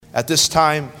At this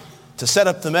time, to set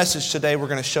up the message today, we're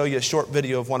going to show you a short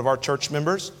video of one of our church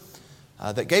members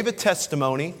that gave a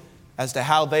testimony as to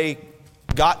how they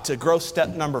got to growth step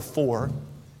number 4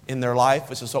 in their life,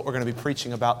 which is what we're going to be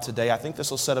preaching about today. I think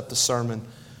this will set up the sermon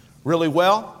really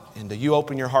well, and you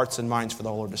open your hearts and minds for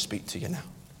the Lord to speak to you now.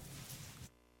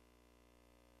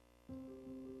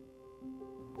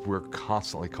 We're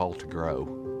constantly called to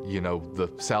grow. You know,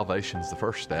 the salvation's the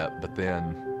first step, but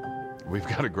then we've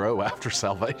got to grow after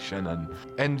salvation,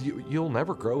 and you'll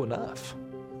never grow enough.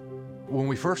 When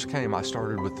we first came, I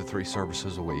started with the 3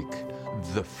 services a week.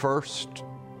 The first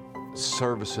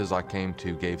services I came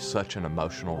to gave such an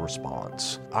emotional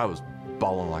response. I was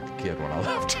bawling like a kid when I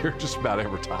left here just about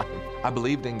every time. I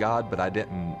believed in God, but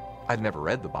I'd never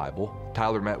read the Bible.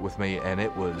 Tyler met with me, and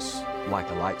it was like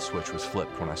a light switch was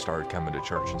flipped when I started coming to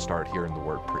church and started hearing the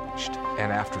word preached.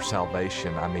 And after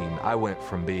salvation, I went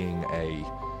from being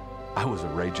I was a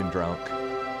raging drunk.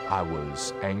 I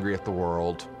was angry at the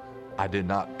world. I did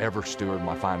not ever steward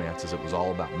my finances. It was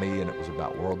all about me, and it was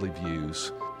about worldly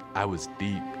views. I was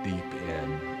deep, deep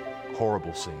in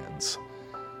horrible sins.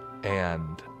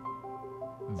 And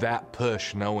that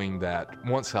push, knowing that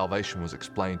once salvation was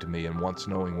explained to me and once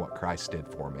knowing what Christ did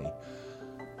for me,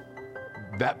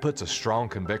 that puts a strong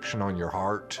conviction on your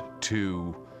heart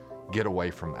to get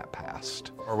away from that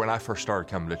past. Or when I first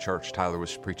started coming to church, Tyler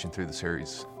was preaching through the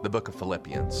series, the book of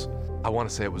Philippians. I want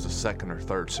to say it was the second or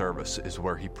third service is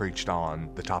where he preached on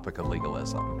the topic of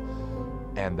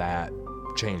legalism. And that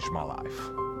changed my life.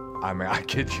 I mean, I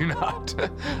kid you not.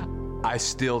 I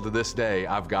still, to this day,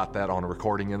 I've got that on a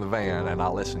recording in the van, and I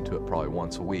listen to it probably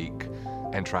once a week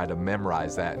and try to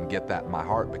memorize that and get that in my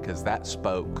heart, because that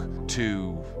spoke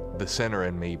to the sinner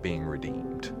in me being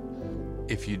redeemed.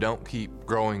 If you don't keep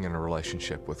growing in a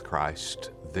relationship with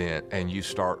Christ, and you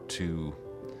start to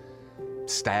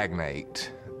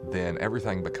stagnate, then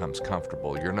everything becomes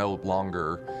comfortable. You're no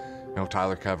longer,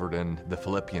 Tyler covered in the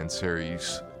Philippians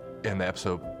series in the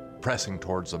episode Pressing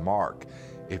Towards the Mark.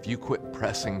 If you quit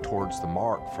pressing towards the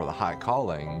mark for the high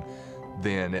calling,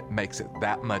 then it makes it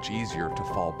that much easier to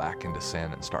fall back into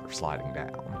sin and start sliding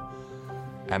down.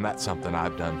 And that's something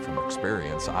I've done from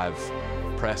experience. I've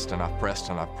pressed and I've pressed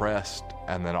and I've pressed,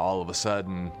 and then all of a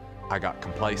sudden I got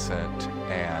complacent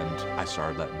and I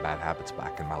started letting bad habits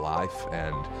back in my life,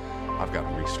 and I've got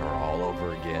to restart all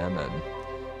over again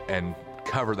and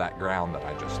cover that ground that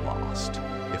I just lost.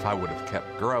 If I would have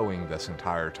kept growing this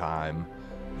entire time,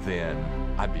 then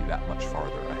I'd be that much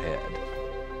farther ahead.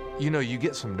 You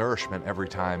get some nourishment every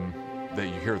time that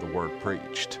you hear the word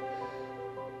preached.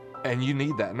 And you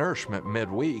need that nourishment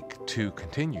midweek to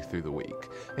continue through the week.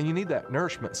 And you need that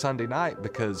nourishment Sunday night,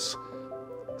 because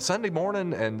Sunday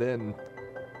morning and then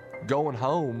going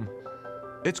home,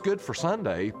 it's good for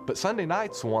Sunday, but Sunday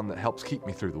night's the one that helps keep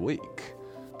me through the week.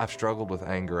 I've struggled with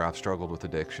anger. I've struggled with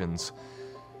addictions.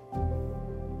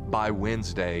 By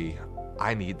Wednesday,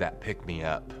 I need that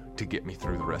pick-me-up to get me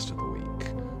through the rest of the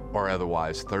week. Or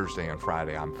otherwise, Thursday and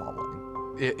Friday, I'm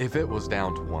falling. If it was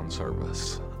down to one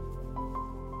service,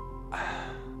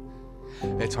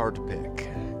 it's hard to pick.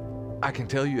 I can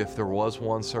tell you if there was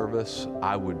one service,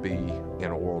 I would be in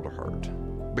a world of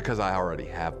hurt, because I already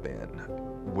have been.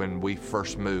 When we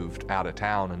first moved out of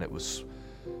town, and it was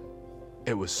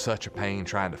such a pain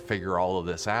trying to figure all of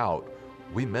this out,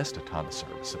 we missed a ton of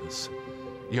services.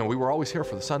 We were always here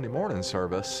for the Sunday morning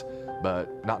service,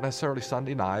 but not necessarily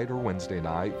Sunday night or Wednesday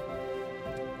night.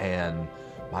 And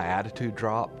my attitude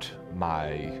dropped,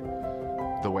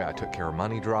 the way I took care of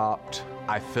money dropped.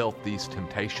 I felt these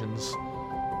temptations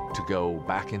to go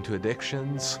back into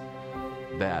addictions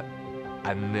that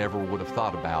I never would have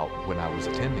thought about when I was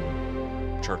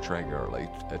attending church regularly,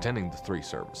 attending the 3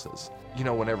 services.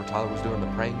 Whenever Tyler was doing the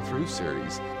Praying Through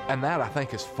series, and that I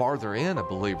think is farther in a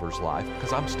believer's life,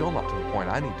 because I'm still not to the point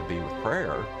I need to be with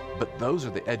prayer, but those are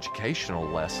the educational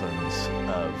lessons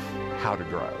of how to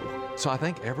grow. So I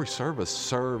think every service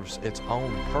serves its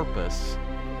own purpose,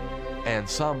 and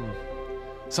some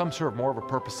serve more of a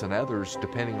purpose than others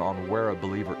depending on where a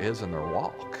believer is in their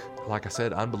walk. Like I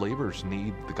said, unbelievers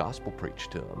need the gospel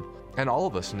preached to them. And all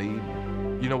of us need,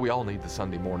 we all need the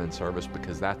Sunday morning service,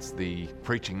 because that's the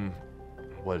preaching,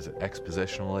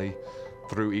 expositionally,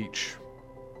 through each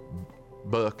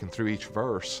book and through each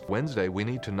verse. Wednesday, we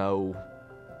need to know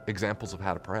examples of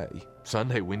how to pray.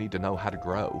 Sunday, we need to know how to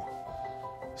grow.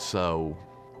 So,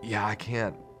 I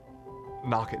can't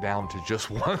knock it down to just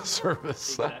one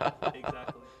service. Exactly.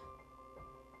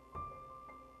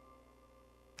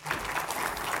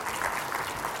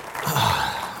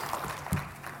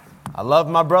 I love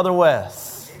my brother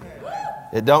Wes.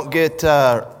 It don't get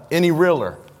any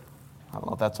realer. I don't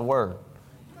know if that's a word.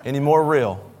 Any more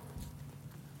real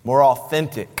more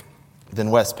authentic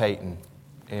than Wes Payton.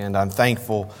 And I'm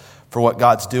thankful for what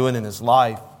God's doing in his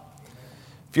life.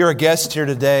 If you're a guest here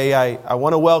today, I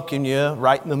want to welcome you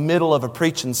right in the middle of a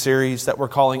preaching series that we're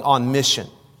calling On Mission.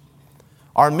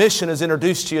 Our mission, as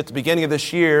introduced to you at the beginning of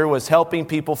this year, was helping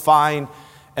people find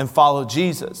and follow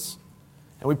Jesus.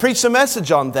 And we preached a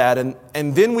message on that,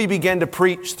 and then we began to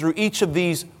preach through each of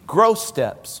these growth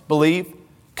steps: believe,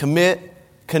 commit,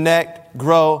 connect,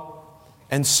 grow,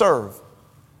 and serve.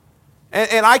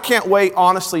 And I can't wait,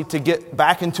 honestly, to get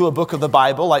back into a book of the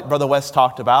Bible like Brother West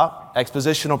talked about.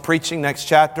 Expositional preaching, next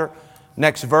chapter,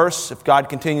 next verse. If God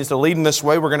continues to lead in this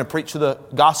way, we're going to preach through the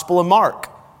Gospel of Mark,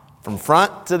 from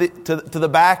front to the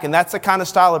back. And that's the kind of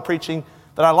style of preaching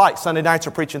that I like. Sunday nights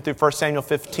are preaching through 1 Samuel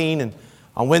 15, and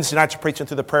on Wednesday nights are preaching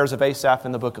through the prayers of Asaph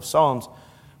in the book of Psalms.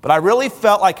 But I really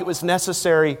felt like it was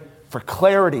necessary, for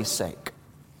clarity's sake,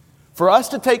 for us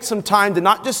to take some time to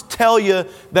not just tell you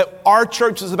that our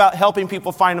church is about helping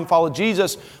people find and follow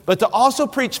Jesus, but to also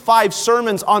preach 5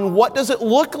 sermons on what does it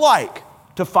look like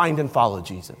to find and follow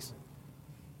Jesus.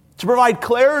 To provide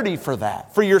clarity for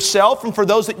that, for yourself and for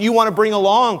those that you want to bring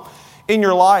along in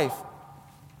your life.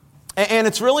 And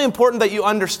it's really important that you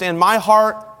understand my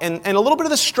heart and a little bit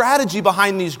of the strategy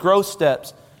behind these growth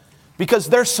steps, because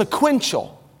they're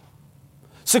sequential.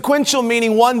 Sequential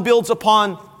meaning one builds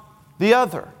upon the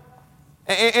other.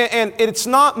 And it's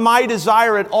not my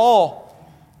desire at all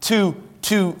to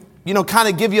kind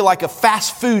of give you like a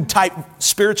fast food type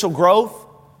spiritual growth.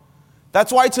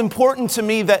 That's why it's important to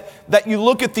me that you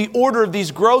look at the order of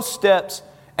these growth steps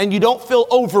and you don't feel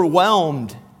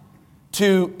overwhelmed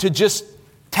to just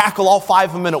tackle all 5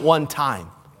 of them at one time.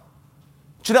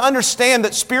 I want you to understand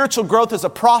that spiritual growth is a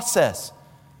process.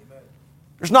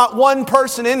 There's not one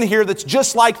person in here that's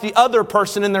just like the other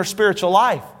person in their spiritual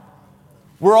life.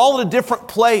 We're all at a different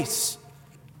place.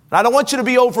 And I don't want you to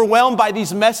be overwhelmed by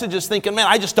these messages thinking, man,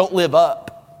 I just don't live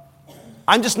up.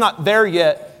 I'm just not there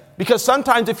yet. Because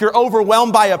sometimes if you're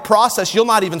overwhelmed by a process, you'll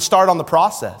not even start on the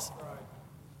process.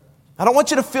 I don't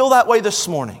want you to feel that way this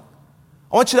morning.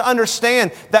 I want you to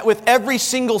understand that with every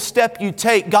single step you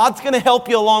take, God's going to help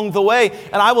you along the way.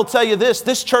 And I will tell you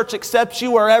this church accepts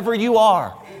you wherever you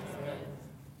are.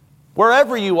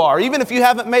 Wherever you are, even if you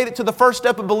haven't made it to the first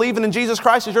step of believing in Jesus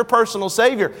Christ as your personal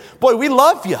Savior. Boy, we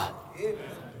love you.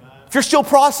 If you're still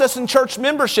processing church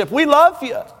membership, we love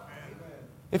you.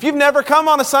 If you've never come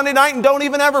on a Sunday night and don't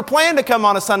even ever plan to come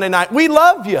on a Sunday night, we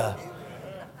love you.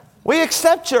 We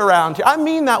accept you around here. I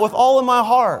mean that with all of my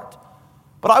heart.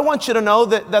 But I want you to know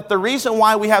that the reason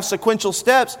why we have sequential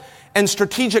steps and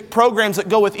strategic programs that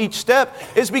go with each step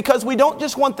is because we don't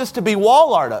just want this to be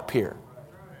wall art up here.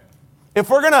 If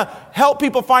we're going to help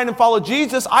people find and follow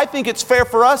Jesus, I think it's fair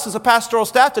for us as a pastoral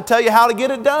staff to tell you how to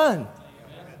get it done.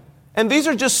 And these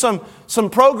are just some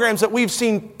programs that we've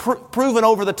seen proven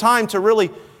over the time to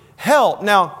really help.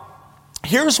 Now,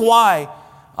 here's why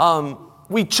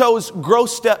we chose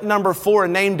growth step number 4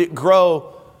 and named it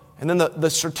Grow, and then the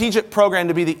strategic program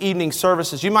to be the evening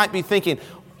services. You might be thinking,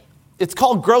 it's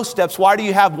called growth steps. Why do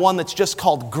you have one that's just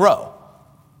called Grow?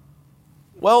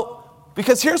 Well,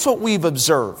 because here's what we've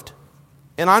observed.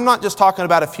 And I'm not just talking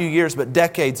about a few years, but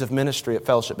decades of ministry at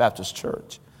Fellowship Baptist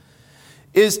Church,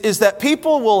 is that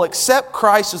people will accept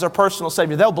Christ as their personal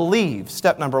Savior. They'll believe,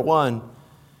 step number 1.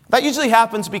 That usually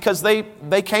happens because they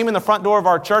came in the front door of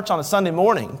our church on a Sunday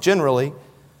morning, generally.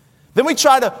 Then we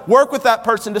try to work with that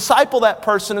person, disciple that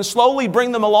person, and slowly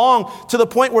bring them along to the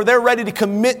point where they're ready to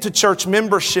commit to church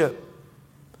membership.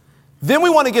 Then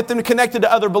we want to get them connected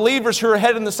to other believers who are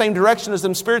headed in the same direction as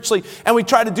them spiritually, and we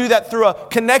try to do that through a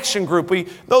connection group.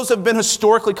 Those have been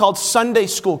historically called Sunday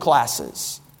school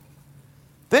classes.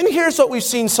 Then here's what we've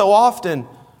seen so often.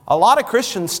 A lot of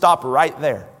Christians stop right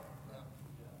there.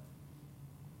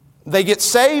 They get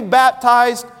saved,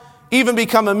 baptized, even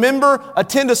become a member,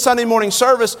 attend a Sunday morning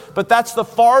service, but that's the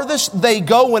farthest they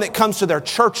go when it comes to their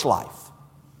church life.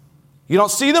 You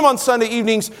don't see them on Sunday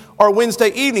evenings or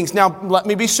Wednesday evenings. Now, let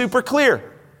me be super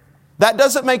clear. That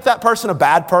doesn't make that person a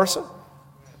bad person.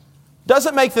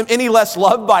 Doesn't make them any less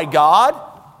loved by God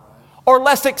or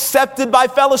less accepted by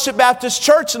Fellowship Baptist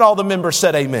Church, and all the members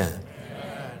said amen.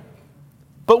 Amen.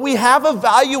 But we have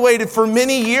evaluated for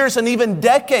many years and even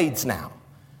decades now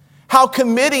how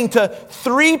committing to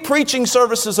 3 preaching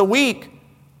services a week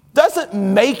doesn't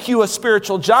make you a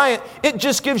spiritual giant. It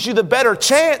just gives you the better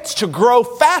chance to grow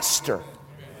faster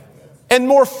and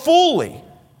more fully.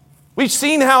 We've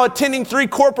seen how attending 3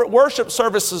 corporate worship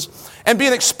services and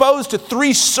being exposed to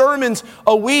 3 sermons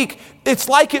a week, it's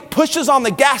like it pushes on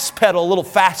the gas pedal a little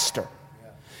faster.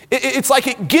 It's like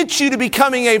it gets you to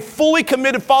becoming a fully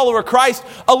committed follower of Christ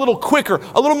a little quicker,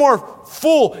 a little more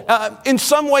full. In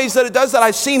some ways that it does that,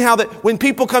 I've seen how that when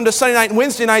people come to Sunday night and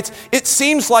Wednesday nights, it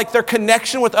seems like their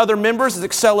connection with other members is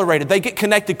accelerated. They get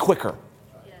connected quicker.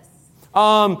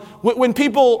 When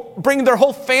people bring their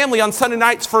whole family on Sunday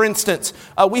nights, for instance,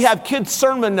 we have kids'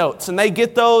 sermon notes, and they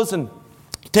get those and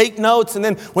take notes, and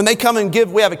then when they come and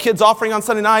give, we have a kids offering on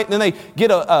Sunday night, and then they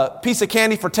get a piece of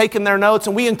candy for taking their notes,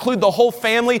 and we include the whole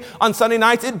family on Sunday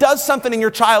nights. It does something in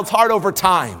your child's heart over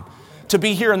time to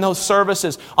be here in those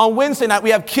services. On Wednesday night, we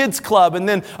have kids club, and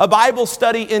then a Bible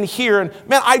study in here, and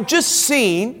man, I've just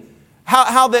seen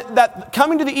how that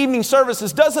coming to the evening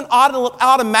services doesn't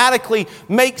automatically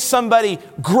make somebody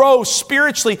grow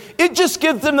spiritually. It just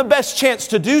gives them the best chance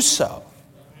to do so.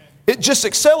 It just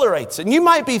accelerates it. And you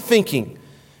might be thinking,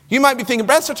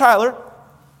 Pastor Tyler,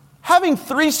 having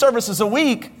 3 services a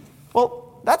week,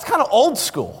 well, that's kind of old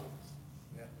school.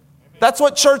 That's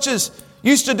what churches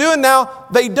used to do, and now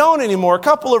they don't anymore. A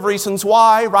couple of reasons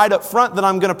why, right up front, that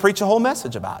I'm going to preach a whole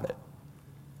message about it.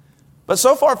 But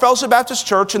so far, Fellowship Baptist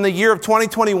Church in the year of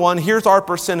 2021, here's our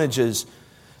percentages.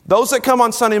 Those that come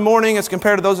on Sunday morning as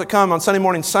compared to those that come on Sunday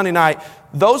morning, Sunday night,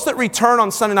 those that return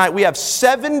on Sunday night, we have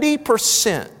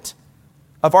 70%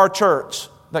 of our church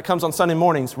that comes on Sunday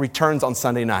mornings returns on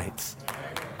Sunday nights.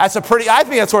 I think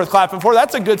that's worth clapping for.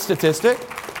 That's a good statistic.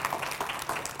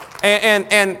 And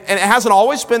it hasn't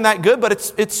always been that good,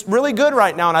 but it's really good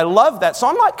right now, and I love that. So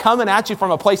I'm not coming at you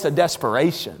from a place of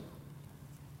desperation.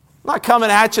 I'm not coming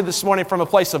at you this morning from a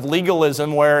place of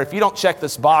legalism where if you don't check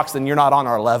this box, then you're not on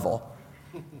our level.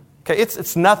 Okay,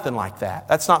 it's nothing like that.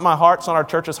 That's not my heart. It's not our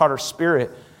church's heart or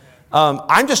spirit.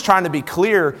 I'm just trying to be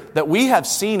clear that we have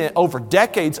seen it over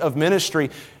decades of ministry.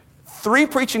 3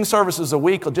 preaching services a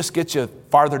week will just get you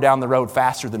farther down the road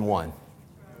faster than 1.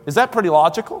 Is that pretty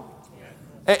logical?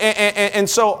 And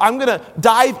so I'm going to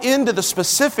dive into the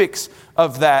specifics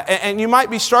of that. And you might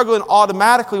be struggling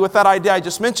automatically with that idea I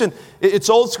just mentioned. It's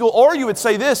old school. Or you would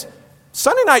say this,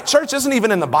 Sunday night church isn't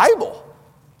even in the Bible.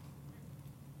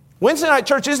 Wednesday night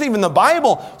church isn't even in the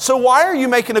Bible. So why are you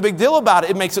making a big deal about it?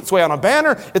 It makes its way on a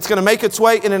banner. It's going to make its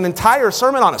way in an entire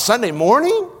sermon on a Sunday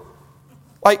morning?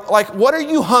 Like what are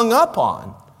you hung up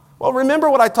on? Well, remember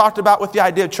what I talked about with the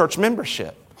idea of church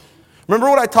membership. Remember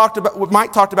what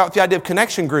Mike talked about with the idea of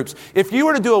connection groups. If you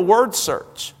were to do a word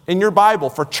search in your Bible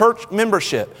for church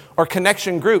membership or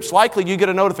connection groups, likely you get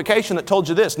a notification that told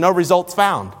you this, no results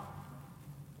found.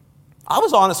 I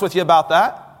was honest with you about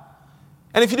that.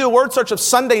 And if you do a word search of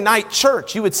Sunday night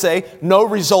church, you would say no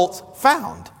results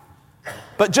found.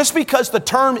 But just because the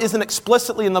term isn't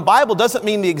explicitly in the Bible doesn't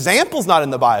mean the example's not in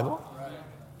the Bible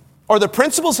or the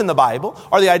principle's in the Bible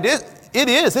or the idea.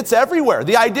 It's everywhere.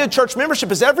 The idea of church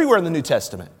membership is everywhere in the New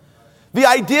Testament. The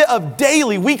idea of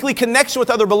daily, weekly connection with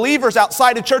other believers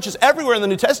outside of church is everywhere in the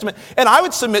New Testament. And I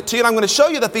would submit to you, and I'm going to show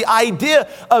you that the idea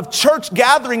of church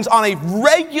gatherings on a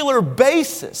regular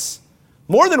basis,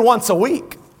 more than once a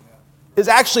week, is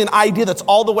actually an idea that's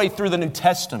all the way through the New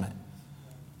Testament.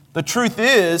 The truth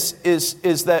is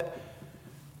that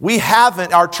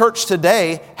our church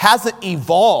today hasn't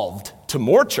evolved to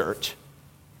more church.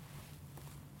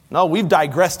 No, we've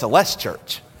digressed to less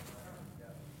church.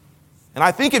 And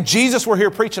I think if Jesus were here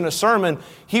preaching a sermon,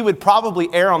 he would probably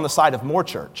err on the side of more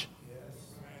church.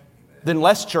 Then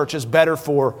less church is better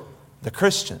for the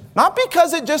Christian. Not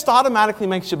because it just automatically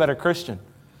makes you a better Christian.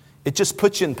 It just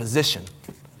puts you in position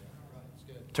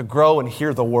to grow and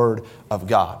hear the word of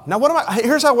God. Now,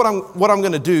 here's what I'm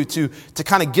going to do to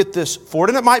kind of get this forward.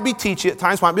 And it might be teachy at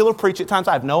times, might be a little preachy at times.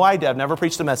 I have no idea. I've never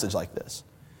preached a message like this.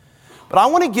 But I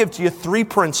want to give to you 3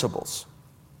 principles.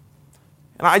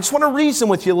 And I just want to reason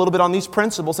with you a little bit on these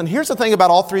principles. And here's the thing about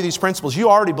all 3 of these principles. You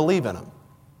already believe in them.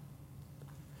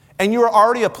 And you are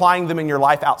already applying them in your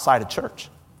life outside of church.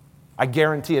 I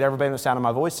guarantee it. Everybody in the sound of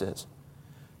my voice is.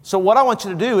 So what I want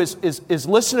you to do is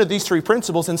listen to these 3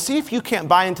 principles and see if you can't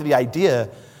buy into the idea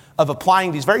of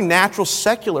applying these very natural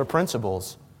secular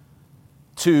principles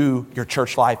to your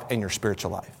church life and your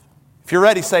spiritual life. If you're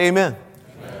ready, say amen.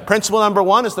 Amen. Principle number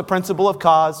 1 is the principle of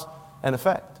cause and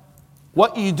effect.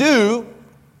 What you do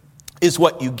is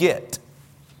what you get.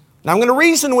 Now I'm going to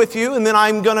reason with you, and then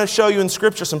I'm going to show you in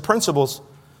Scripture some principles.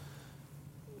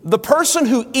 The person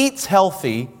who eats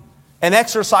healthy and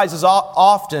exercises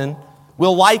often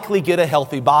will likely get a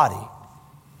healthy body.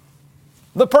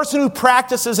 The person who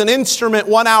practices an instrument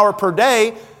 1 hour per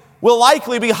day will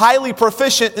likely be highly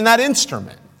proficient in that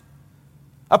instrument.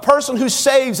 A person who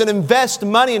saves and invests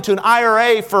money into an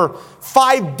IRA for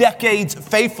 5 decades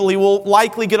faithfully will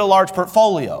likely get a large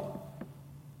portfolio.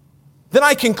 Then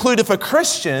I conclude if a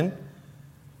Christian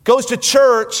goes to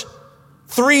church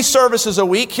 3 services a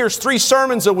week, hears 3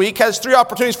 sermons a week, has 3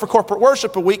 opportunities for corporate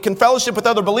worship a week, can fellowship with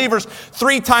other believers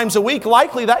 3 times a week,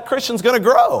 likely that Christian's going to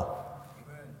grow.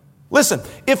 Listen,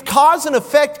 if cause and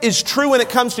effect is true when it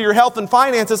comes to your health and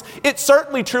finances, it's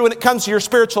certainly true when it comes to your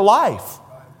spiritual life.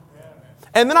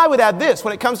 And then I would add this,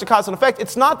 when it comes to cause and effect,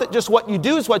 it's not that just what you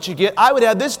do is what you get. I would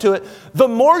add this to it, the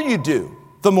more you do,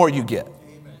 the more you get.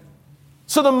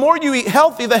 So the more you eat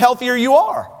healthy, the healthier you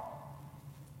are.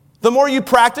 The more you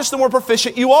practice, the more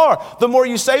proficient you are. The more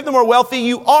you save, the more wealthy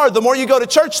you are. The more you go to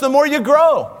church, the more you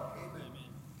grow.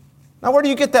 Now, where do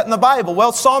you get that in the Bible?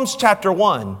 Well, Psalms chapter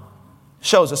 1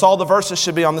 shows us. All the verses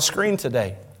should be on the screen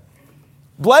today.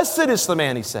 Blessed is the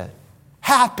man, he said.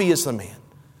 Happy is the man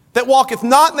that walketh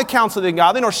not in the counsel of the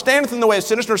ungodly, nor standeth in the way of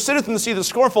sinners, nor sitteth in the seat of the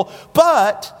scornful,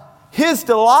 but his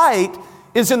delight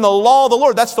is in the law of the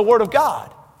Lord. That's the word of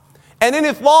God. And in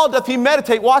his law doth he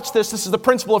meditate. Watch this. This is the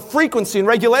principle of frequency and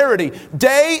regularity.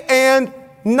 Day and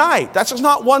night. That's just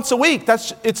not once a week.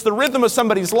 It's the rhythm of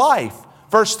somebody's life.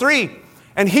 Verse 3,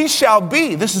 and he shall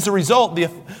be, this is the result,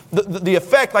 the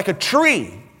effect, like a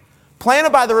tree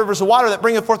planted by the rivers of water that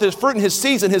bringeth forth his fruit in his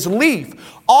season, his leaf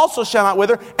also shall not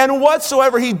wither, and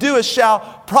whatsoever he doeth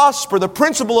shall prosper. The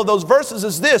principle of those verses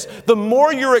is this: the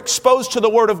more you're exposed to the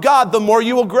Word of God, the more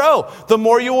you will grow, the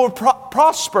more you will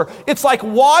prosper. It's like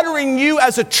watering you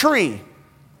as a tree.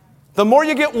 The more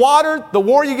you get watered, the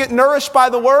more you get nourished by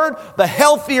the Word, the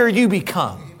healthier you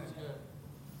become.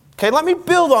 Okay, let me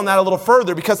build on that a little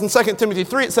further, because in 2 Timothy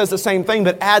 3 it says the same thing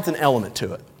but adds an element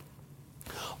to it.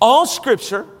 All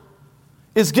Scripture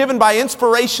is given by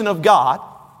inspiration of God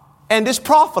and is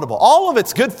profitable. All of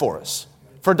it's good for us.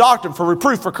 For doctrine, for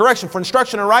reproof, for correction, for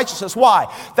instruction in righteousness.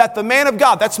 Why? That the man of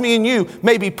God, that's me and you,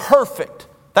 may be perfect.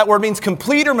 That word means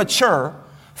complete or mature,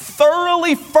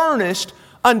 thoroughly furnished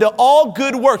unto all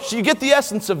good works. You get the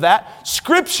essence of that.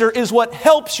 Scripture is what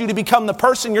helps you to become the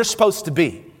person you're supposed to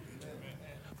be.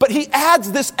 But he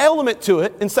adds this element to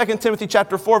it in 2 Timothy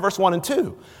chapter 4, verse 1 and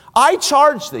 2. I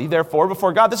charge thee, therefore,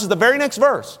 before God. This is the very next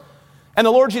verse. And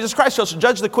the Lord Jesus Christ shall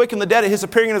judge the quick and the dead at his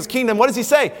appearing in his kingdom. What does he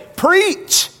say?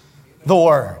 Preach the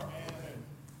word.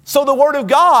 So the word of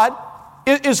God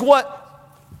is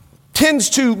what tends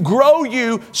to grow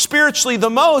you spiritually the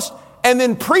most. And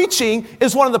then preaching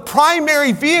is one of the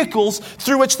primary vehicles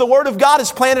through which the word of God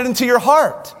is planted into your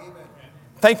heart.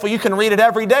 Thankful you can read it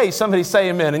every day. Somebody say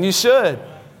amen, and you should.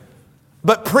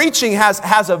 But preaching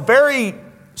has a very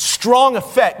strong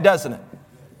effect, doesn't it?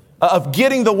 Of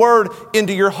getting the word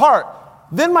into your heart.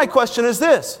 Then my question is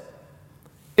this: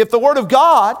 if the word of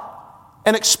God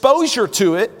and exposure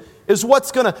to it is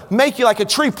what's going to make you like a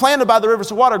tree planted by the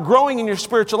rivers of water, growing in your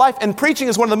spiritual life, and preaching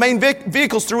is one of the main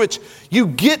vehicles through which you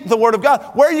get the word of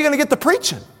God, where are you going to get the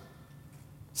preaching?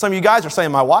 Some of you guys are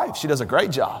saying, my wife, she does a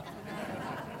great job.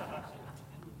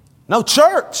 No,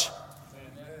 church.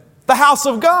 The house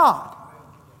of God.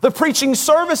 The preaching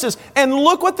services. And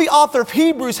look what the author of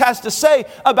Hebrews has to say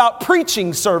about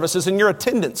preaching services and your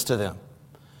attendance to them.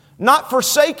 Not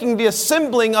forsaking the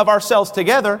assembling of ourselves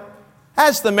together,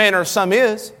 as the manner of some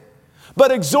is,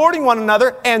 but exhorting one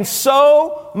another, and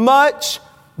so much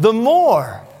the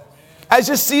more, as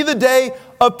you see the day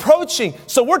approaching.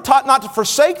 So we're taught not to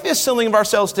forsake the assembling of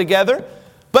ourselves together,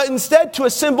 but instead to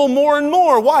assemble more and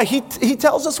more. Why? He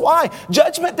tells us why.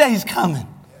 Judgment day is coming.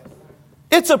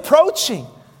 It's approaching.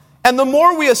 And the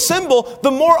more we assemble,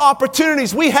 the more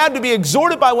opportunities we have to be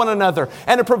exhorted by one another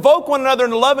and to provoke one another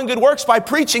into love and good works by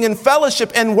preaching and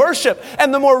fellowship and worship.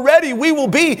 And the more ready we will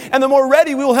be, and the more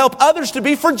ready we will help others to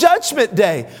be for Judgment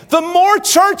Day. The more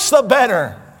church, the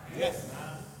better. Yes.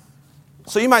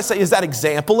 So you might say, is that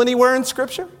example anywhere in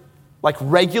Scripture? Like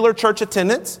regular church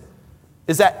attendance?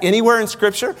 Is that anywhere in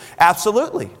Scripture?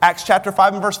 Absolutely. Acts chapter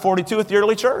 5 and verse 42 with the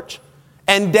early church.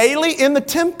 And daily in the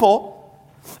temple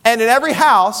and in every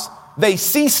house, they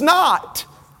cease not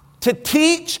to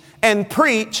teach and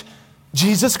preach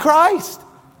Jesus Christ.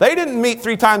 They didn't meet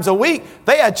 3 times a week.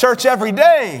 They had church every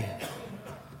day.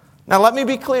 Now let me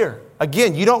be clear.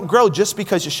 Again, you don't grow just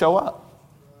because you show up.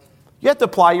 You have to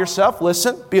apply yourself,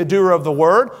 listen, be a doer of the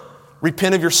word,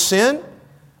 repent of your sin.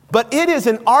 But it is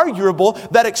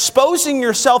inarguable that exposing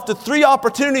yourself to 3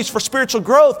 opportunities for spiritual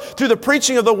growth through the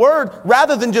preaching of the word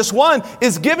rather than just one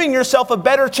is giving yourself a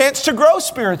better chance to grow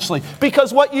spiritually.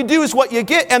 Because what you do is what you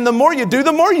get, and the more you do,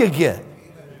 the more you get.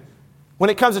 When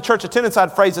it comes to church attendance,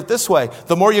 I'd phrase it this way: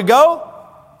 the more you go,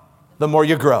 the more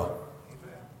you grow.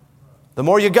 The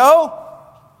more you go,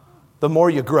 the more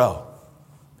you grow.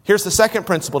 Here's the second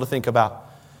principle to think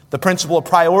about: the principle of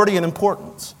priority and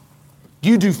importance.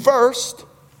 You do first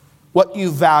what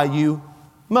you value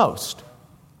most.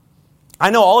 I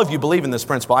know all of you believe in this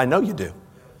principle. I know you do.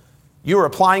 You are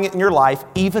applying it in your life.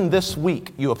 Even this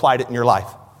week, you applied it in your life.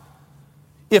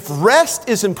 If rest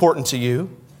is important to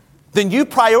you, then you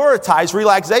prioritize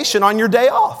relaxation on your day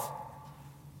off.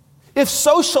 If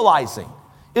socializing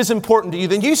is important to you,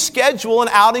 then you schedule an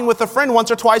outing with a friend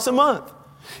once or twice a month.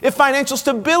 If financial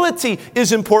stability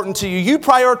is important to you, you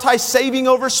prioritize saving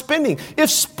over spending. If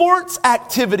sports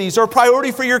activities are a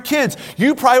priority for your kids,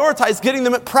 you prioritize getting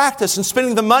them at practice and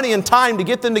spending the money and time to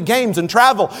get them to games and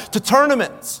travel to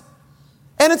tournaments.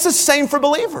 And it's the same for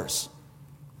believers.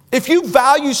 If you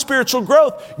value spiritual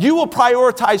growth, you will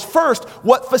prioritize first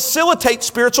what facilitates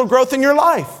spiritual growth in your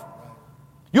life.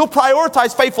 You'll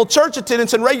prioritize faithful church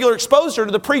attendance and regular exposure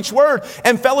to the preached word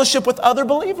and fellowship with other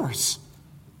believers.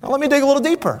 Now let me dig a little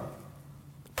deeper.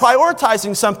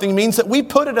 Prioritizing something means that we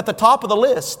put it at the top of the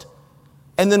list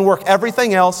and then work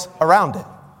everything else around it.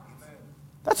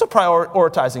 That's what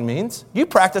prioritizing means. You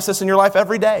practice this in your life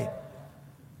every day.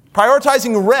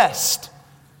 Prioritizing rest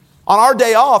on our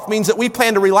day off means that we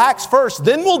plan to relax first,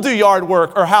 then we'll do yard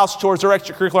work or house chores or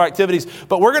extracurricular activities,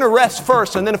 but we're going to rest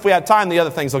first, and then if we have time, the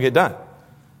other things will get done.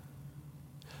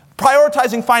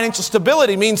 Prioritizing financial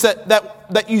stability means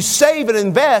that you save and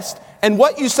invest, and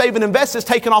what you save and invest is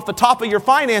taken off the top of your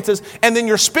finances, and then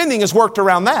your spending is worked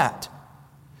around that.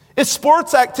 If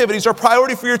sports activities are a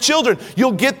priority for your children,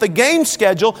 you'll get the game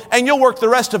schedule, and you'll work the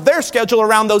rest of their schedule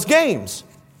around those games.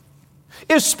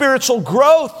 If spiritual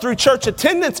growth through church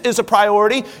attendance is a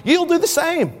priority, you'll do the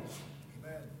same.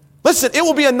 Listen, it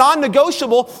will be a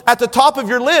non-negotiable at the top of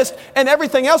your list, and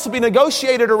everything else will be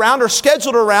negotiated around or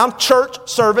scheduled around church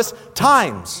service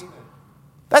times.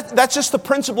 That's just the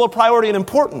principle of priority and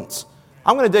importance.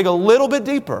 I'm going to dig a little bit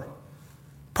deeper.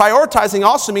 Prioritizing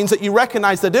also means that you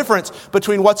recognize the difference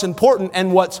between what's important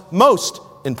and what's most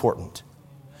important.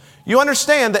 You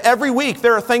understand that every week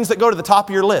there are things that go to the top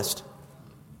of your list.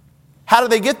 How do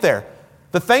they get there?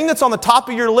 The thing that's on the top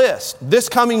of your list this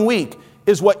coming week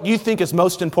is what you think is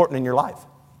most important in your life.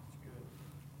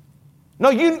 No,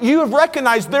 you have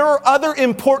recognized there are other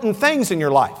important things in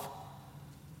your life.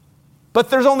 But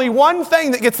there's only one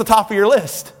thing that gets the top of your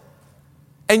list.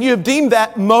 And you have deemed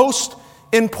that most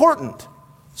important.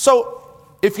 So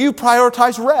if you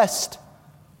prioritize rest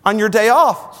on your day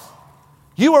off,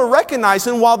 you are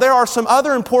recognizing while there are some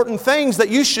other important things that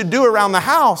you should do around the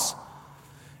house,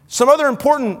 some other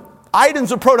important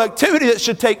items of productivity that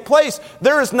should take place,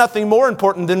 there is nothing more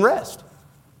important than rest.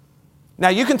 Now,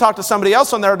 you can talk to somebody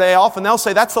else on their day off, and they'll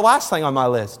say, that's the last thing on my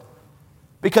list,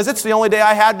 because it's the only day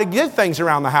I had to get things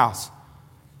around the house.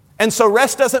 And so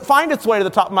rest doesn't find its way to the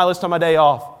top of my list on my day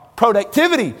off.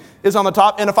 Productivity is on the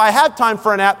top, and if I have time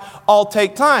for a nap, I'll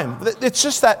take time. It's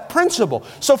just that principle.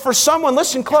 So for someone,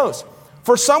 listen close,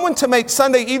 for someone to make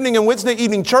Sunday evening and Wednesday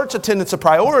evening church attendance a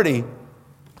priority,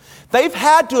 they've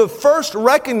had to have first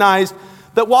recognized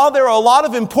that while there are a lot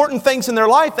of important things in their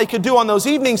life they could do on those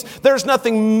evenings, there's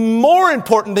nothing more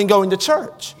important than going to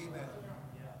church.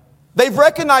 They've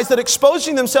recognized that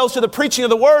exposing themselves to the preaching of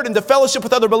the word and to fellowship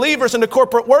with other believers and to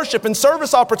corporate worship and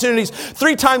service opportunities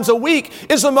 3 times a week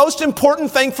is the most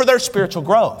important thing for their spiritual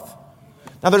growth.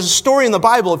 Now, there's a story in the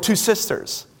Bible of 2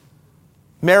 sisters,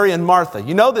 Mary and Martha.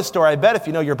 You know this story, I bet, if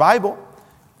you know your Bible.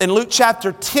 In Luke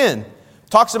chapter 10,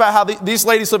 talks about how these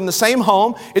ladies live in the same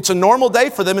home. It's a normal day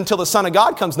for them until the Son of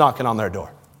God comes knocking on their door.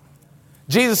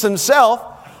 Jesus himself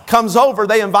comes over.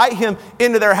 They invite him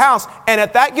into their house. And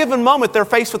at that given moment, they're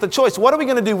faced with a choice. What are we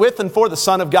going to do with and for the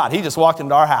Son of God? He just walked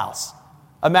into our house.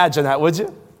 Imagine that, would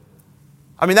you?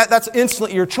 I mean, that's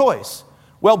instantly your choice.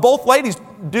 Well, both ladies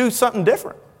do something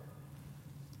different,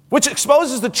 which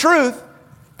exposes the truth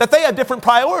that they had different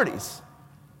priorities.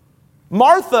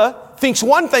 Martha thinks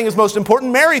one thing is most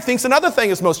important. Mary thinks another thing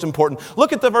is most important.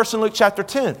 Look at the verse in Luke chapter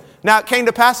 10. Now it came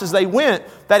to pass as they went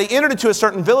that he entered into a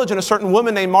certain village, and a certain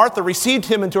woman named Martha received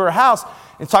him into her house.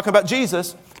 And talking about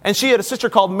Jesus. And she had a sister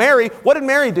called Mary. What did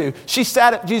Mary do? She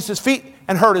sat at Jesus' feet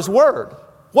and heard his word.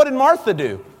 What did Martha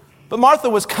do? But Martha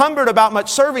was cumbered about much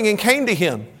serving and came to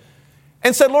him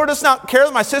and said, Lord, dost not care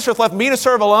that my sister hath left me to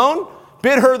serve alone?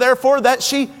 Bid her therefore that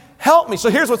she help me. So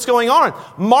here's what's going on.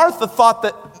 Martha thought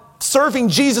that serving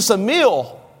Jesus a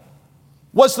meal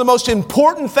was the most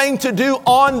important thing to do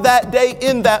on that day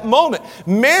in that moment.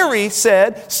 Mary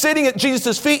said sitting at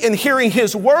Jesus' feet and hearing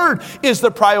his word is the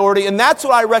priority, and that's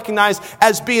what I recognize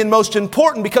as being most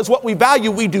important, because what we value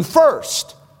we do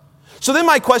first. So then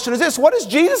my question is this: what is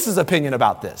Jesus' opinion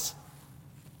about this?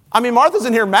 I mean, Martha's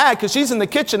in here mad because she's in the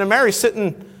kitchen and Mary's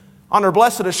sitting on her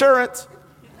blessed assurance.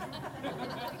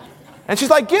 And she's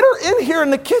like, get her in here in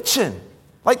the kitchen.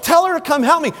 Like, tell her to come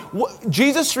help me.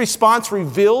 Jesus' response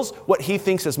reveals what he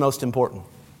thinks is most important.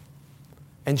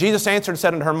 And Jesus answered and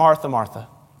said unto her, Martha, Martha,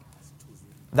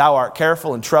 Thou art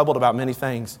careful and troubled about many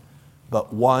things,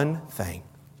 but one thing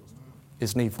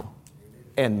is needful.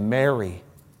 And Mary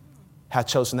hath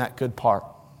chosen that good part,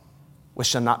 which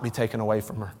shall not be taken away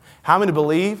from her. How many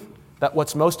believe that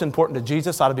what's most important to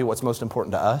Jesus ought to be what's most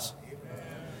important to us? Amen.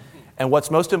 And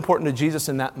what's most important to Jesus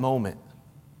in that moment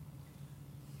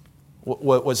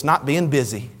was not being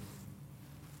busy.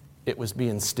 It was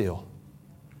being still.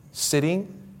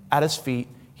 Sitting at his feet,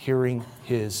 hearing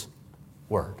his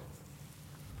word.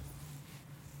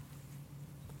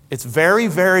 It's very,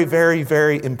 very, very,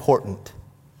 very important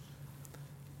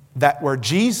that where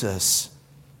Jesus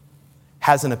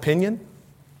has an opinion,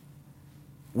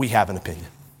 we have an opinion.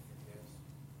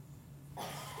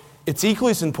 It's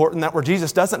equally as important that where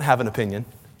Jesus doesn't have an opinion,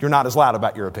 you're not as loud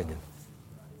about your opinion.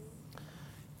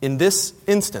 In this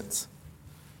instance,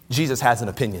 Jesus has an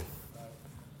opinion.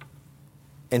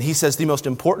 And he says the most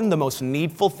important, the most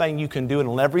needful thing you can do, and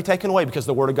it'll never be taken away because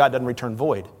the word of God doesn't return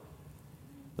void.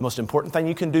 The most important thing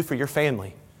you can do for your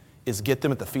family is get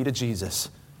them at the feet of Jesus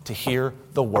to hear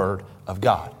the word of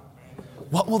God.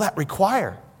 What will that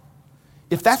require?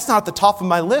 If that's not at the top of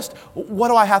my list, what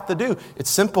do I have to do? It's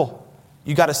simple.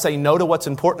 You got to say no to what's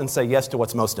important and say yes to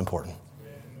what's most important.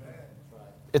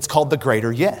 It's called the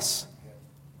greater yes.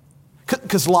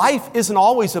 Because life isn't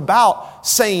always about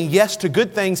saying yes to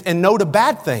good things and no to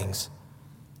bad things.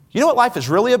 You know what life is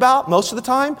really about most of the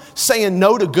time? Saying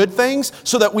no to good things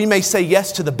so that we may say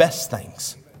yes to the best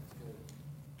things.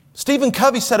 Stephen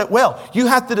Covey said it well. You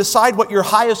have to decide what your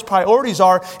highest priorities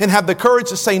are and have the courage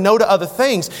to say no to other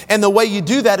things. And the way you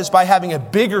do that is by having a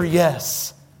bigger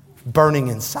yes burning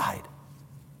inside.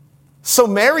 So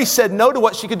Mary said no to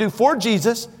what she could do for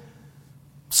Jesus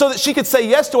so that she could say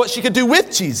yes to what she could do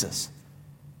with Jesus.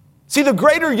 See, the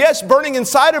greater yes burning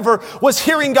inside of her was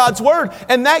hearing God's word,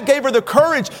 and that gave her the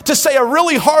courage to say a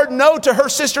really hard no to her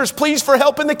sister's pleas for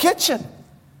help in the kitchen.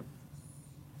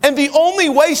 And the only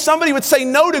way somebody would say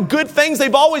no to good things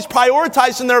they've always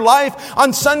prioritized in their life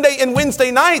on Sunday and Wednesday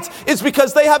nights is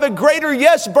because they have a greater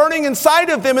yes burning inside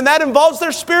of them, and that involves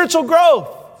their spiritual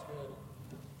growth.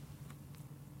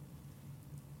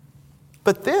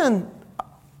 But then,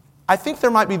 I think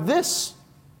there might be this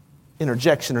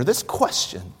interjection or this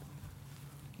question.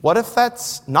 What if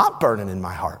that's not burning in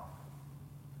my heart?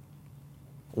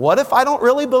 What if I don't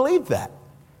really believe that?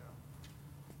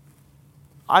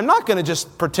 I'm not going to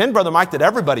just pretend, Brother Mike, that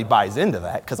everybody buys into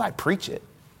that because I preach it.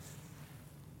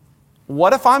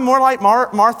 What if I'm more like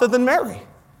Martha than Mary?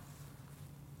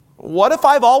 What if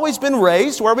I've always been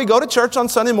raised where we go to church on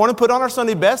Sunday morning, put on our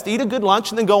Sunday best, eat a good lunch,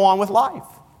 and then go on with life?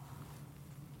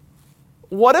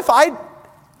 What if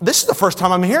this is the first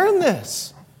time I'm hearing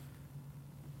this?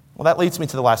 Well, that leads me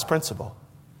to the last principle.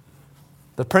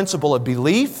 The principle of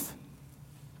belief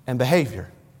and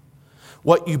behavior.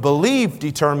 What you believe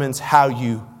determines how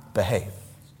you behave.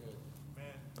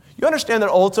 You understand that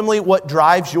ultimately what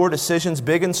drives your decisions,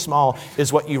 big and small,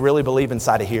 is what you really believe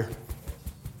inside of here.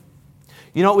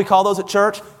 You know what we call those at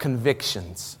church?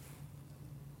 Convictions.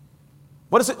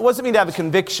 What does it mean to have a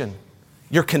conviction?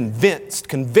 You're convinced.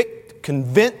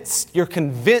 You're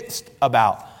convinced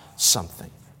about something.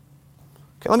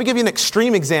 Okay, let me give you an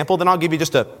extreme example, then I'll give you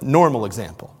just a normal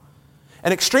example.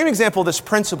 An extreme example of this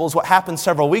principle is what happened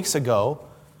several weeks ago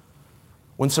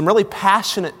when some really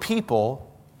passionate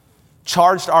people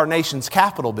charged our nation's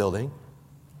Capitol building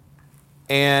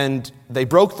and they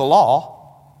broke the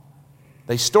law.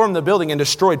 They stormed the building and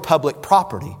destroyed public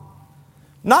property.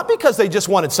 Not because they just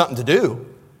wanted something to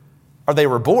do or they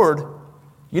were bored.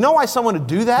 You know why someone would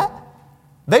do that?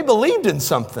 They believed in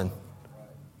something.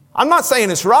 I'm not saying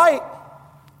it's right.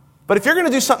 But if you're going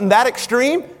to do something that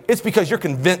extreme, it's because you're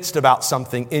convinced about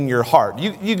something in your heart.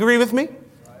 You agree with me?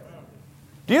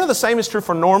 Do you know the same is true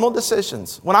for normal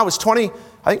decisions? When I was 20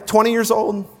 years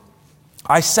old,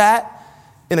 I sat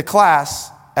in a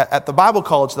class at the Bible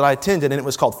college that I attended, and it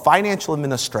was called Financial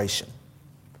Administration.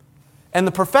 And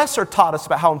the professor taught us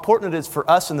about how important it is for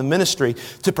us in the ministry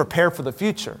to prepare for the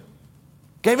future.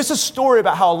 Gave us a story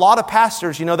about how a lot of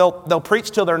pastors, they'll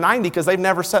preach till they're 90 because they've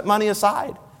never set money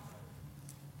aside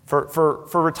for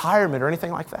retirement or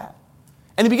anything like that.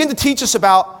 And he began to teach us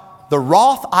about the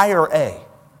Roth IRA.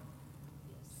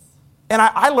 And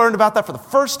I learned about that for the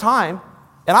first time.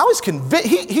 And I was convinced.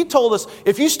 He told us,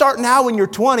 if you start now when you're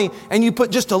 20 and you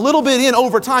put just a little bit in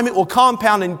over time, it will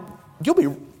compound and you'll be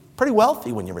pretty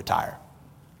wealthy when you retire.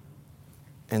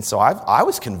 And so I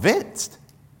was convinced.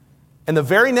 And the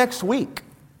very next week,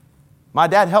 my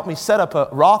dad helped me set up a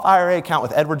Roth IRA account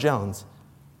with Edward Jones.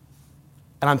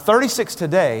 And I'm 36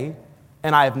 today,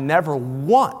 and I have never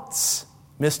once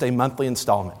missed a monthly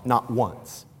installment. Not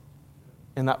once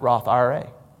in that Roth IRA.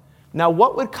 Now,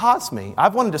 what would cause me?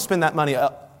 I've wanted to spend that money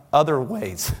other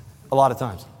ways a lot of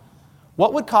times.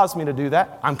 What would cause me to do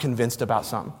that? I'm convinced about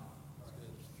something.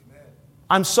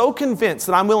 I'm so convinced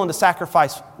that I'm willing to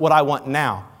sacrifice what I want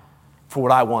now for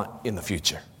what I want in the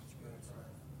future.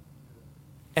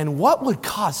 And what would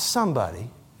cause somebody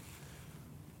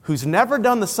who's never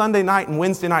done the Sunday night and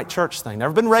Wednesday night church thing,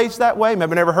 never been raised that way,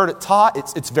 maybe never heard it taught,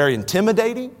 it's very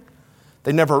intimidating.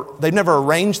 They've never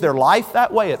arranged their life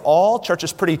that way at all. Church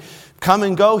is pretty come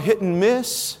and go, hit and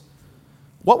miss.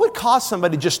 What would cause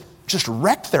somebody just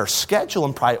wreck their schedule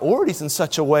and priorities in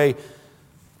such a way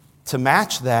to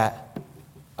match that?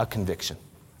 A conviction.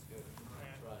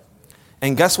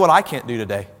 And guess what I can't do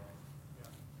today?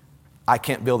 I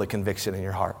can't build a conviction in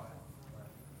your heart.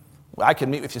 I could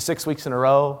meet with you 6 weeks in a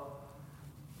row.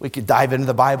 We could dive into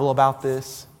the Bible about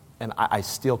this, and I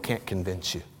still can't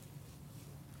convince you.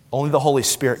 Only the Holy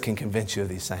Spirit can convince you of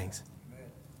these things.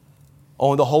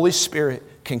 Only the Holy Spirit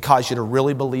can cause you to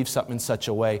really believe something in such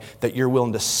a way that you're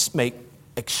willing to make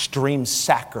extreme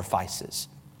sacrifices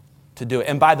to do it.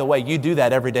 And by the way, you do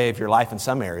that every day of your life in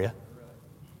some area.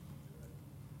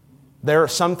 There are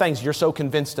some things you're so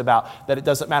convinced about that it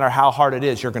doesn't matter how hard it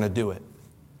is, you're going to do it.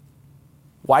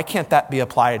 Why can't that be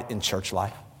applied in church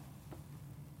life?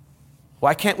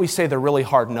 Why can't we say the really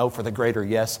hard no for the greater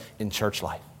yes in church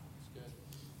life?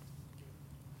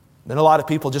 Then a lot of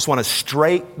people just want to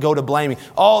straight go to blaming.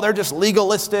 Oh, they're just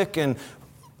legalistic and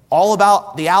all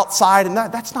about the outside. And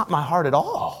that's not my heart at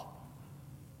all.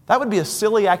 That would be a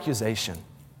silly accusation.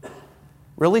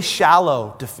 Really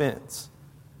shallow defense.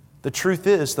 The truth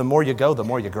is, the more you go, the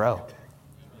more you grow.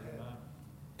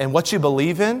 And what you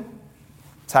believe in,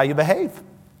 it's how you behave.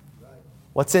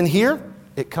 What's in here,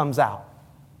 it comes out.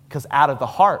 Because out of the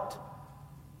heart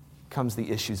comes the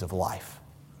issues of life.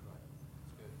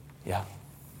 Yeah.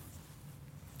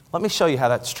 Let me show you how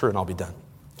that's true and I'll be done.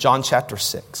 John chapter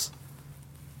 6.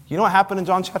 You know what happened in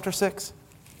John chapter 6?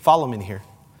 Follow me in here.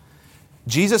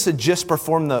 Jesus had just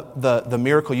performed the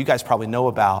miracle you guys probably know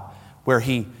about, where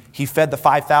he fed the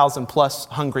 5,000 plus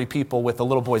hungry people with a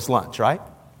little boy's lunch, right?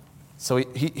 So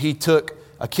he took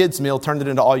a kid's meal, turned it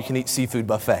into all-you-can-eat seafood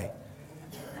buffet.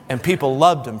 And people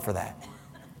loved him for that.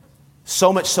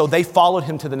 So much so they followed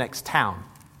him to the next town.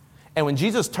 And when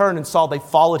Jesus turned and saw they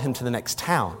followed him to the next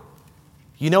town,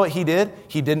 you know what he did?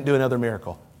 He didn't do another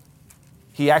miracle.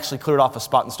 He actually cleared off a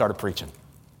spot and started preaching.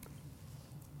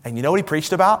 And you know what he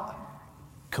preached about?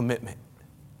 Commitment.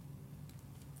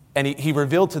 And he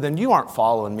revealed to them, you aren't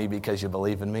following me because you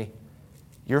believe in me.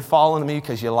 You're following me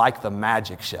because you like the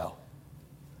magic show.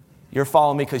 You're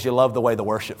following me because you love the way the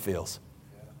worship feels.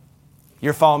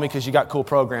 You're following me because you got cool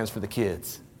programs for the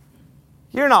kids.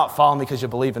 You're not following me because you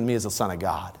believe in me as the Son of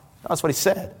God. That's what he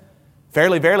said.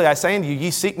 Verily, verily, I say unto you,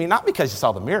 ye seek me not because you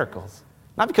saw the miracles,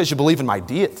 not because you believe in my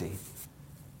deity,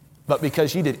 but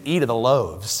because you did eat of the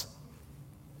loaves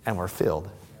and were filled.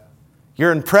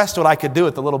 You're impressed what I could do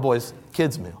at the little boy's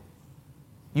kids' meal.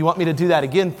 You want me to do that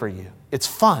again for you. It's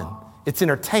fun. It's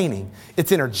entertaining.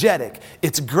 It's energetic.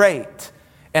 It's great.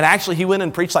 And actually, he went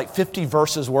and preached like 50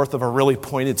 verses worth of a really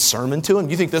pointed sermon to him.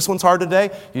 You think this one's hard today?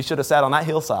 You should have sat on that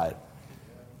hillside.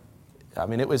 I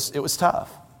mean, it was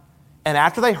tough. And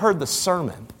after they heard the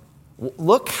sermon,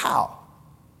 look how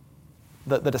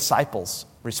the disciples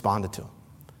responded to him.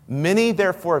 Many,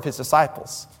 therefore, of his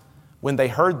disciples, when they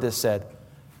heard this, said,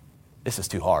 this is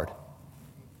too hard.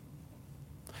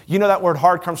 You know that word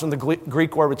hard comes from the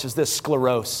Greek word, which is this,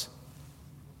 scleros.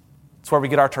 It's where we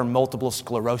get our term multiple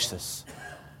sclerosis.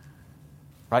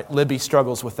 Right? Libby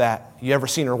struggles with that. You ever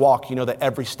seen her walk, you know that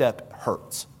every step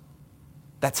hurts.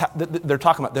 That's how they're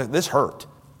talking about, this hurt.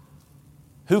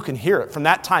 Who can hear it? From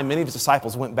that time, many of his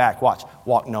disciples went back. Watch,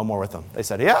 walk no more with them. They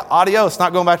said, yeah, adios,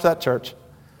 not going back to that church.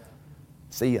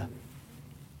 See ya.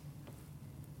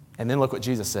 And then look what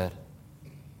Jesus said.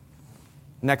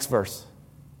 Next verse.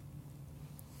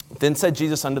 Then said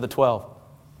Jesus unto the 12,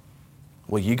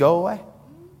 will you go away?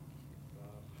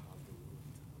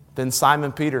 Then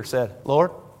Simon Peter said,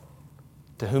 Lord,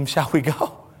 to whom shall we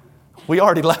go? We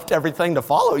already left everything to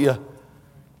follow you.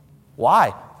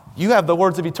 Why? You have the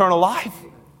words of eternal life.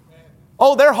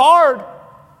 Oh, they're hard,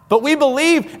 but we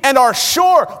believe and are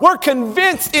sure. We're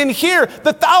convinced in here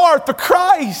that thou art the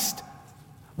Christ,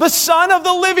 the Son of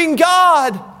the living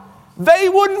God. They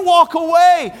wouldn't walk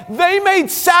away. They made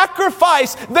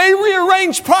sacrifice. They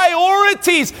rearranged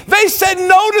priorities. They said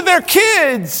no to their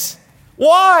kids.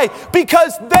 Why?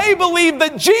 Because they believed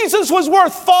that Jesus was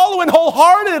worth following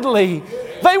wholeheartedly.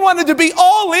 They wanted to be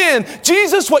all in.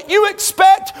 Jesus, what you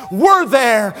expect, we're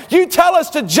there. You tell us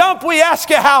to jump, we ask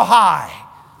you how high.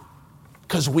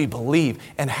 because we believe.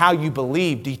 And how you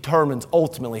believe determines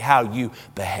ultimately how you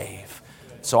behave.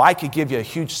 So I could give you a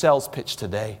huge sales pitch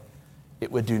today.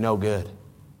 It would do no good.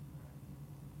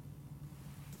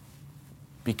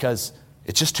 Because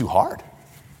it's just too hard.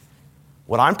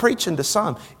 What I'm preaching to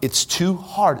some, it's too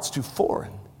hard. It's too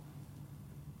foreign.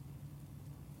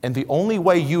 And the only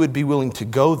way you would be willing to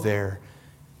go there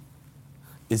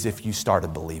is if you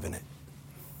started believing it.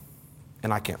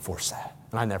 And I can't force that.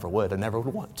 And I never would. I never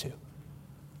would want to.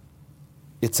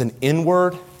 It's an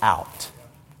inward out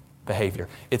behavior.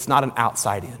 It's not an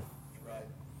outside in.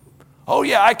 Oh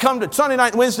yeah, I come to Sunday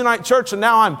night and Wednesday night church and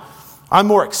now I'm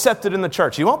more accepted in the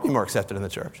church. You won't be more accepted in the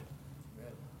church.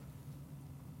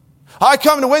 I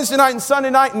come to Wednesday night and Sunday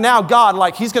night and now God,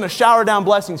 like He's going to shower down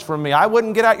blessings from me. I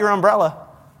wouldn't get out your umbrella.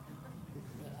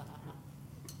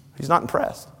 He's not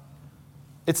impressed.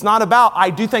 It's not about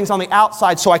I do things on the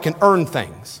outside so I can earn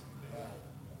things.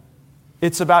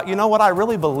 It's about, you know what, I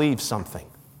really believe something.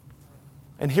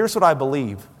 And here's what I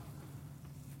believe.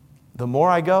 The more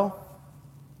I go,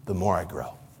 the more I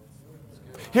grow.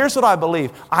 Here's what I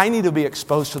believe. I need to be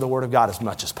exposed to the Word of God as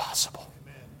much as possible.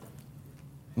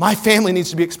 My family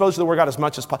needs to be exposed to the Word of God as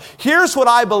much as possible. Here's what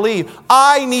I believe.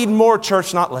 I need more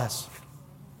church, not less.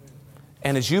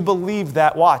 And as you believe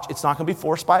that, watch, it's not going to be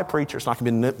forced by a preacher. It's not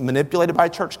going to be manipulated by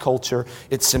church culture.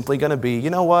 It's simply going to be,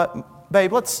 you know what,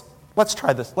 babe, let's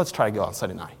try this. Let's try to go on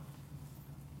Sunday night.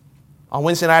 On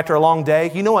Wednesday night after a long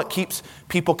day, you know what keeps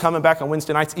people coming back on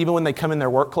Wednesday nights, even when they come in their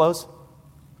work clothes?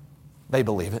 They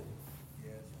believe it.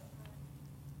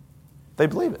 They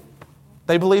believe it.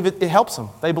 They believe it helps them.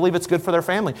 They believe it's good for their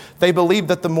family. They believe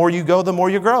that the more you go, the more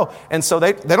you grow. And so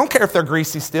they don't care if they're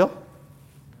greasy still.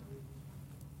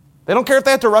 They don't care if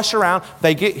they have to rush around.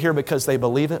 They get here because they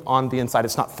believe it on the inside.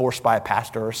 It's not forced by a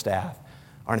pastor or staff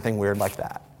or anything weird like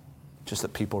that. Just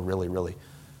that people really, really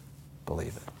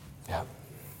believe it. Yeah.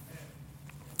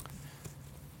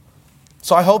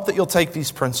 So I hope that you'll take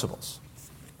these principles.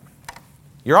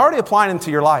 You're already applying them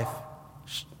to your life.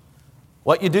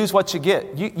 What you do is what you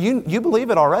get. You believe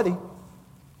it already.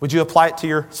 Would you apply it to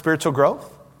your spiritual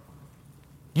growth?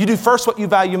 You do first what you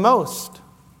value most.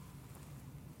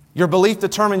 Your belief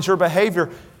determines your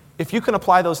behavior. If you can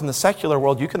apply those in the secular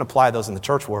world, you can apply those in the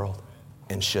church world,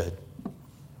 and should.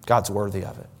 God's worthy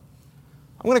of it.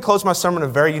 I'm going to close my sermon in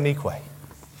a very unique way.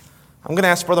 I'm going to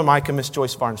ask Brother Mike and Miss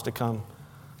Joyce Barnes to come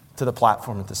to the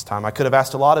platform at this time. I could have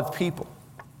asked a lot of people.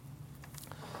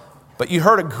 But you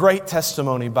heard a great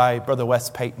testimony by Brother Wes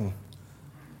Payton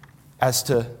as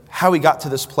to how he got to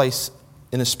this place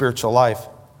in his spiritual life.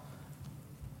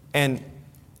 And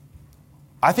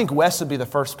I think Wes would be the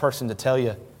first person to tell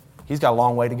you he's got a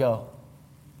long way to go.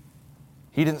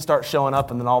 He didn't start showing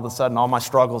up and then all of a sudden all my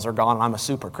struggles are gone and I'm a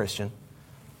super Christian.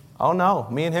 Oh no,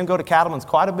 me and him go to Cattleman's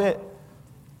quite a bit.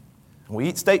 We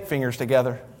eat steak fingers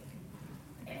together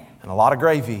and a lot of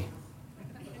gravy.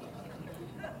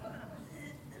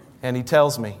 And he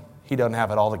tells me he doesn't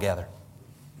have it all together.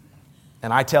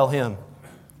 And I tell him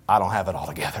I don't have it all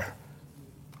together.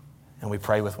 And we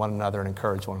pray with one another and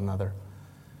encourage one another.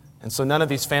 And so none of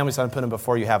these families that I'm putting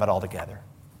before you have it all together.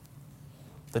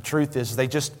 The truth is they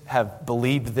just have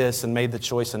believed this and made the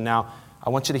choice, and now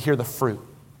I want you to hear the fruit.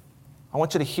 I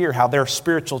want you to hear how their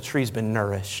spiritual tree's been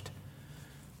nourished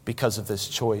because of this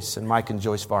choice. And Mike and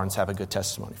Joyce Barnes have a good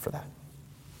testimony for that.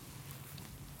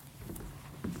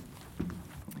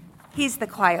 He's the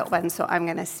quiet one, so I'm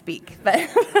going to speak. But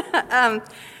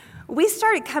we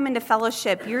started coming to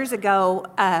fellowship years ago.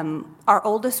 Our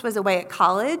oldest was away at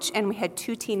college, and we had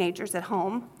 2 teenagers at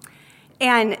home.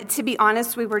 And to be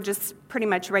honest, we were just pretty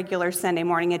much regular Sunday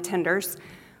morning attenders.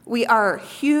 We are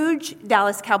huge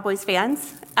Dallas Cowboys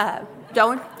fans.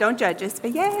 Don't judge us,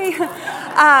 but yay.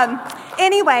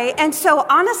 Anyway, and so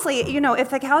honestly, you know, if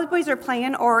the Cowboys are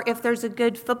playing or if there's a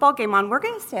good football game on, we're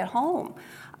going to stay at home.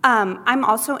 I'm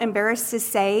also embarrassed to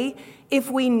say, if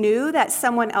we knew that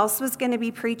someone else was going to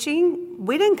be preaching,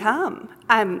 we didn't come.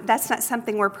 That's not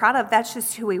something we're proud of. That's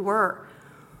just who we were.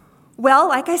 Well,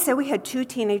 like I said, we had 2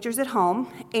 teenagers at home,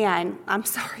 and I'm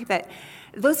sorry, but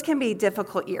those can be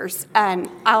difficult years. And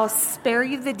I'll spare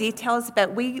you the details,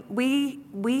 but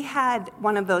we had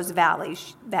one of those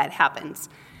valleys that happens.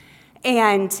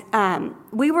 And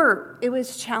it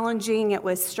was challenging, it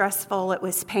was stressful, it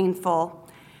was painful.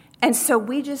 And so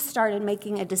we just started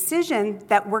making a decision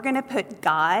that we're going to put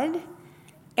God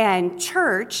and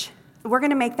church, we're going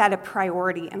to make that a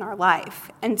priority in our life.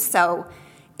 And so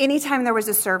anytime there was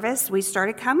a service, we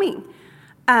started coming.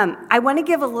 I want to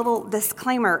give a little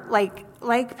disclaimer.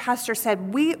 Like Pastor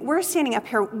said, we're standing up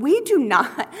here. We do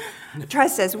not,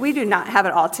 trust us, we do not have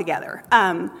it all together.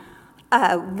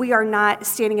 We are not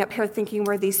standing up here thinking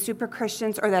we're these super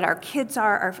Christians or that our kids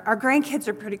are. Our grandkids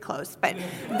are pretty close, but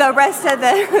the rest of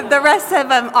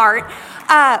them aren't.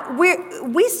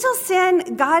 We still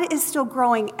sin. God is still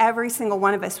growing every single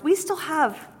one of us. We still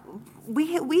have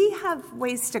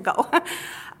ways to go,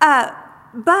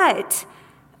 but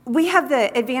we have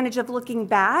the advantage of looking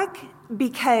back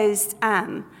because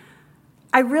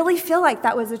I really feel like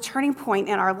that was a turning point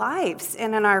in our lives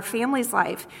and in our family's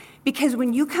life. Because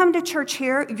when you come to church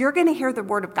here, you're going to hear the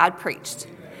Word of God preached.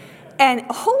 And,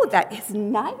 that is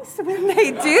nice when they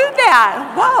do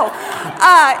that. Whoa.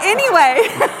 Anyway.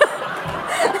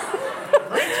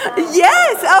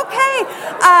 Yes, okay.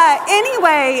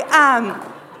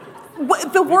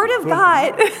 The Word of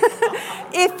God,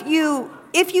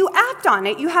 if you act on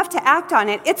it, you have to act on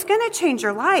it, it's going to change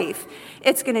your life.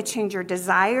 It's going to change your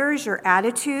desires, your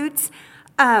attitudes.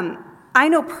 I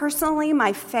know personally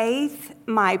my faith,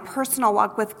 my personal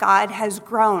walk with God has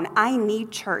grown. I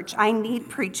need church. I need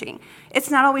preaching.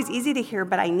 It's not always easy to hear,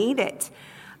 but I need it.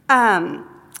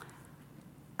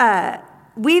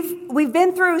 We've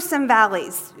been through some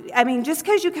valleys. I mean, just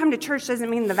because you come to church doesn't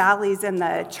mean the valleys and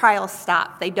the trials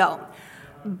stop. They don't.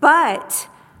 But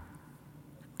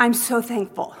I'm so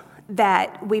thankful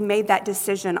that we made that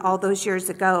decision all those years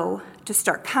ago to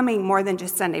start coming more than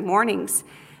just Sunday mornings,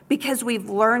 because we've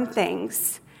learned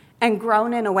things and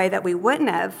grown in a way that we wouldn't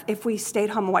have if we stayed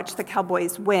home and watched the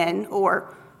Cowboys win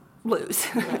or lose,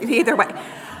 either way.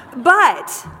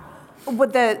 But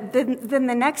then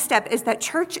the next step is that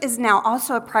church is now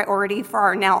also a priority for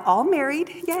our now all married,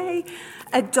 yay,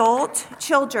 adult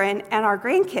children and our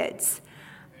grandkids.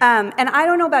 And I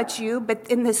don't know about you, but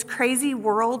in this crazy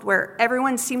world where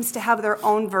everyone seems to have their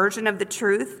own version of the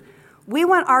truth, we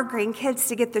want our grandkids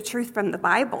to get the truth from the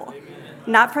Bible,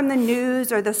 not from the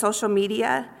news or the social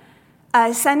media.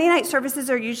 Sunday night services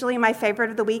are usually my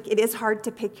favorite of the week. It is hard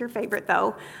to pick your favorite,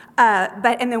 though.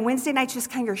 And then Wednesday night's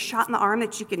just kind of your shot in the arm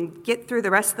that you can get through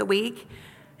the rest of the week.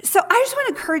 So I just want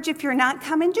to encourage you, if you're not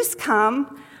coming, just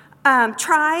come.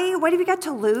 Try. What have you got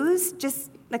to lose? Just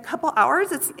a couple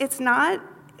hours. It's not,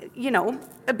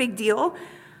 a big deal.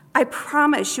 I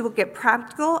promise you will get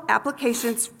practical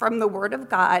applications from the Word of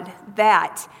God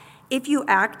that, if you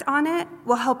act on it,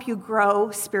 will help you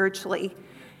grow spiritually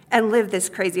and live this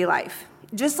crazy life.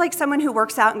 Just like someone who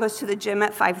works out and goes to the gym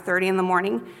at 5:30 in the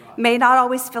morning may not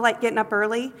always feel like getting up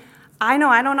early. I know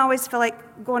I don't always feel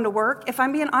like going to work. If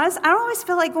I'm being honest, I don't always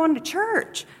feel like going to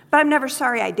church, but I'm never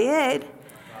sorry I did.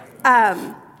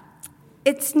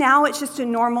 It's just a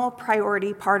normal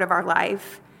priority part of our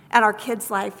life and our kids'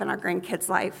 life and our grandkids'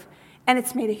 life. And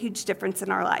it's made a huge difference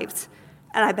in our lives.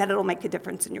 And I bet it'll make a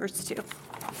difference in yours too.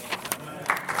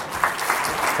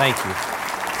 Thank you.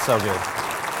 So good.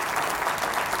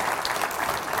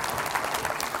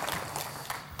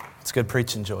 It's good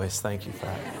preaching, Joyce. Thank you for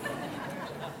that.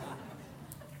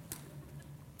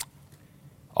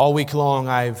 All week long,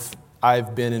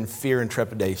 I've been in fear and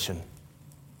trepidation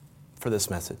for this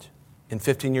message. In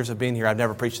 15 years of being here, I've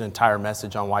never preached an entire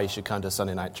message on why you should come to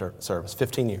Sunday night church service.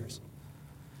 15 years.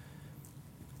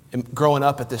 And growing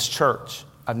up at this church,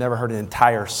 I've never heard an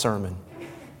entire sermon,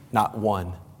 not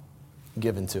one,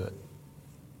 given to it.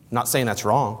 I'm not saying that's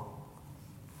wrong.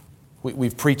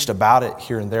 We've preached about it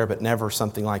here and there, but never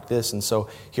something like this. And so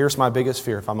here's my biggest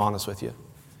fear, if I'm honest with you,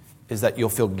 is that you'll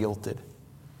feel guilted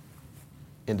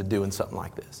into doing something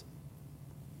like this.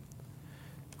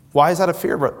 Why is that a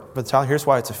fear? But Tyler, here's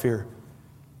why it's a fear.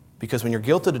 Because when you're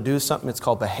guilted to do something, it's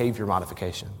called behavior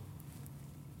modification.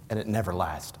 And it never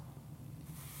lasts.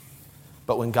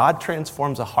 But when God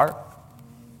transforms a heart,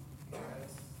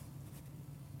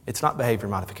 it's not behavior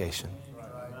modification.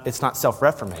 It's not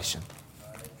self-reformation.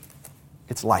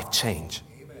 It's life change.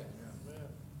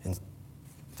 And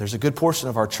there's a good portion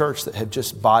of our church that have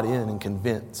just bought in and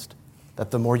convinced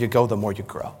that the more you go, the more you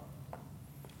grow.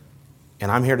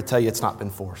 And I'm here to tell you it's not been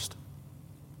forced.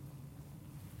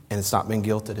 And it's not been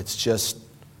guilted. It's just,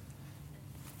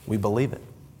 we believe it.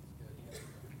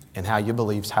 And how you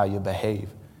believe is how you behave.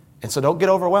 And so don't get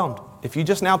overwhelmed. If you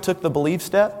just now took the believe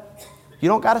step, you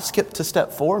don't got to skip to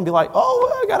step 4 and be like,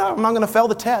 I'm not going to fail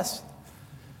the test.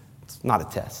 It's not a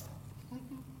test.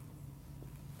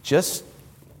 Just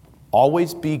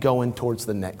always be going towards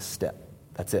the next step.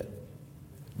 That's it.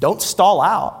 Don't stall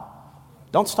out.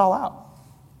 Don't stall out.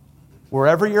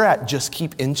 Wherever you're at, just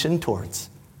keep inching towards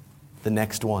the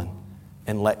next one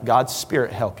and let God's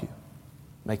Spirit help you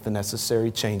make the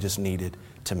necessary changes needed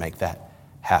to make that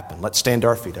happen. Let's stand to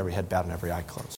our feet, every head bowed and every eye closed.